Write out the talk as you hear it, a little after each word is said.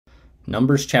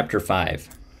Numbers chapter 5.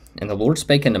 And the Lord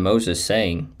spake unto Moses,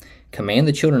 saying, Command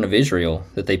the children of Israel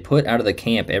that they put out of the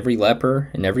camp every leper,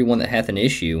 and every one that hath an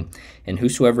issue, and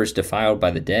whosoever is defiled by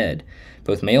the dead.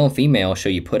 Both male and female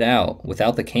shall ye put out,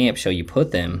 without the camp shall ye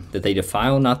put them, that they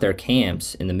defile not their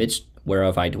camps in the midst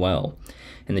whereof I dwell.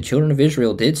 And the children of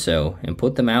Israel did so, and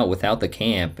put them out without the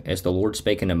camp, as the Lord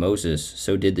spake unto Moses,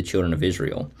 so did the children of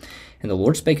Israel. And the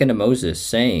Lord spake unto Moses,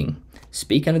 saying,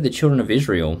 Speak unto the children of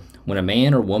Israel, when a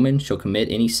man or woman shall commit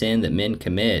any sin that men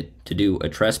commit, to do a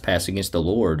trespass against the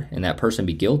Lord, and that person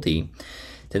be guilty,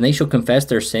 then they shall confess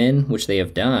their sin which they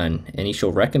have done, and he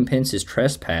shall recompense his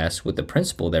trespass with the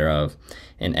principal thereof,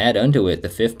 and add unto it the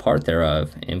fifth part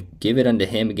thereof, and give it unto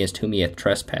him against whom he hath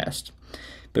trespassed.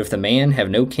 But if the man have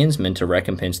no kinsman to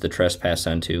recompense the trespass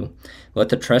unto, let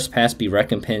the trespass be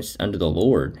recompensed unto the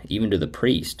Lord, even to the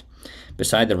priest,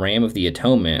 beside the ram of the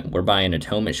atonement, whereby an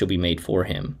atonement shall be made for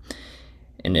him.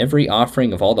 And every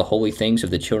offering of all the holy things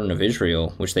of the children of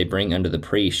Israel, which they bring unto the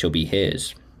priest, shall be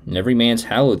his. And every man's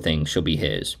hallowed thing shall be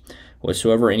his.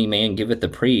 Whatsoever any man giveth the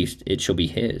priest, it shall be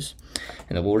his.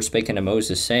 And the Lord spake unto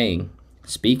Moses, saying,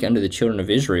 Speak unto the children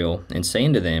of Israel, and say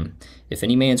unto them, If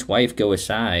any man's wife go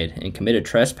aside, and commit a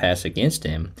trespass against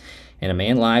him, and a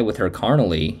man lie with her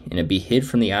carnally, and it be hid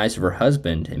from the eyes of her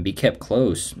husband, and be kept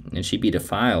close, and she be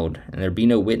defiled, and there be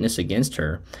no witness against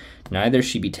her, neither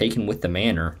she be taken with the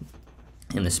manner,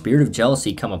 and the spirit of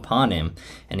jealousy come upon him,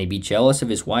 and he be jealous of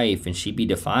his wife, and she be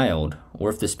defiled, or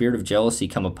if the spirit of jealousy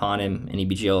come upon him, and he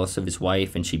be jealous of his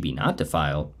wife, and she be not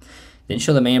defiled, then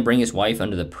shall the man bring his wife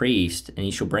unto the priest, and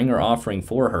he shall bring her offering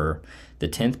for her, the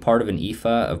 10th part of an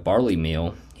ephah of barley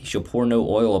meal. He shall pour no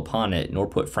oil upon it, nor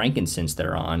put frankincense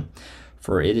thereon,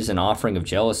 for it is an offering of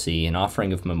jealousy, an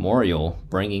offering of memorial,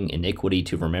 bringing iniquity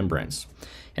to remembrance.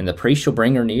 And the priest shall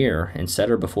bring her near, and set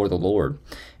her before the Lord.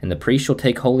 And the priest shall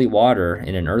take holy water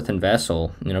in an earthen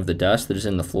vessel, and of the dust that is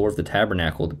in the floor of the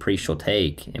tabernacle the priest shall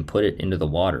take, and put it into the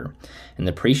water. And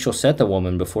the priest shall set the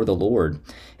woman before the Lord,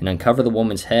 and uncover the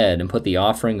woman's head, and put the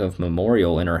offering of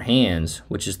memorial in her hands,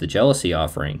 which is the jealousy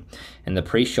offering. And the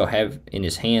priest shall have in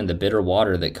his hand the bitter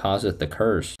water that causeth the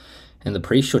curse. And the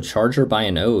priest shall charge her by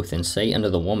an oath, and say unto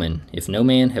the woman, If no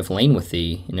man have lain with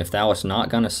thee, and if thou hast not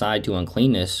gone aside to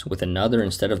uncleanness with another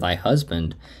instead of thy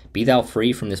husband, be thou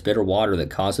free from this bitter water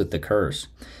that causeth the curse.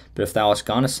 But if thou hast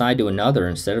gone aside to another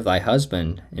instead of thy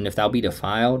husband, and if thou be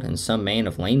defiled, and some man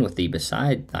have lain with thee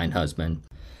beside thine husband,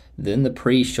 then the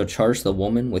priest shall charge the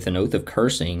woman with an oath of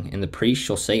cursing, and the priest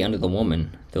shall say unto the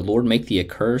woman, The Lord make thee a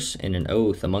curse and an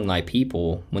oath among thy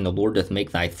people, when the Lord doth make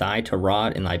thy thigh to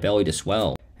rot and thy belly to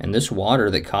swell. And this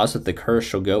water that causeth the curse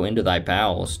shall go into thy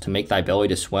bowels, to make thy belly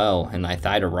to swell, and thy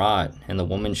thigh to rot. And the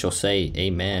woman shall say,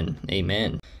 Amen,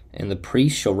 Amen. And the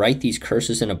priest shall write these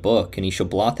curses in a book, and he shall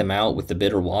blot them out with the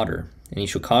bitter water. And he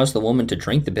shall cause the woman to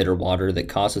drink the bitter water that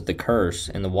causeth the curse,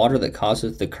 and the water that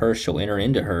causeth the curse shall enter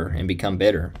into her, and become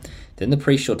bitter. Then the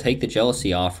priest shall take the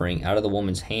jealousy offering out of the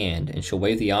woman's hand, and shall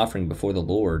wave the offering before the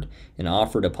Lord, and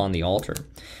offer it upon the altar.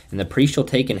 And the priest shall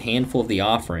take an handful of the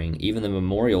offering, even the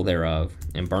memorial thereof,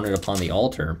 and burn it upon the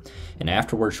altar, and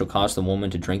afterward shall cause the woman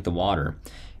to drink the water.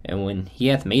 And when he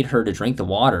hath made her to drink the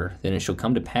water, then it shall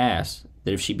come to pass,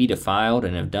 that if she be defiled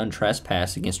and have done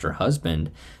trespass against her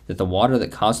husband, that the water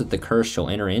that causeth the curse shall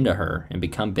enter into her, and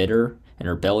become bitter, and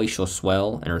her belly shall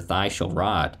swell, and her thigh shall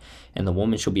rot, and the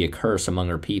woman shall be a curse among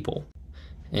her people.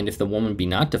 And if the woman be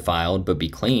not defiled, but be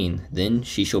clean, then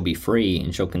she shall be free,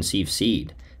 and shall conceive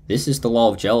seed. This is the law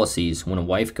of jealousies, when a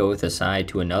wife goeth aside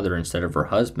to another instead of her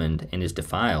husband, and is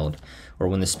defiled, or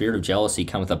when the spirit of jealousy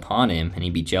cometh upon him, and he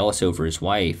be jealous over his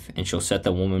wife, and shall set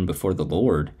the woman before the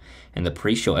Lord, and the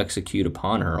priest shall execute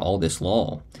upon her all this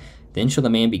law. Then shall the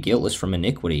man be guiltless from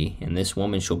iniquity, and this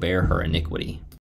woman shall bear her iniquity.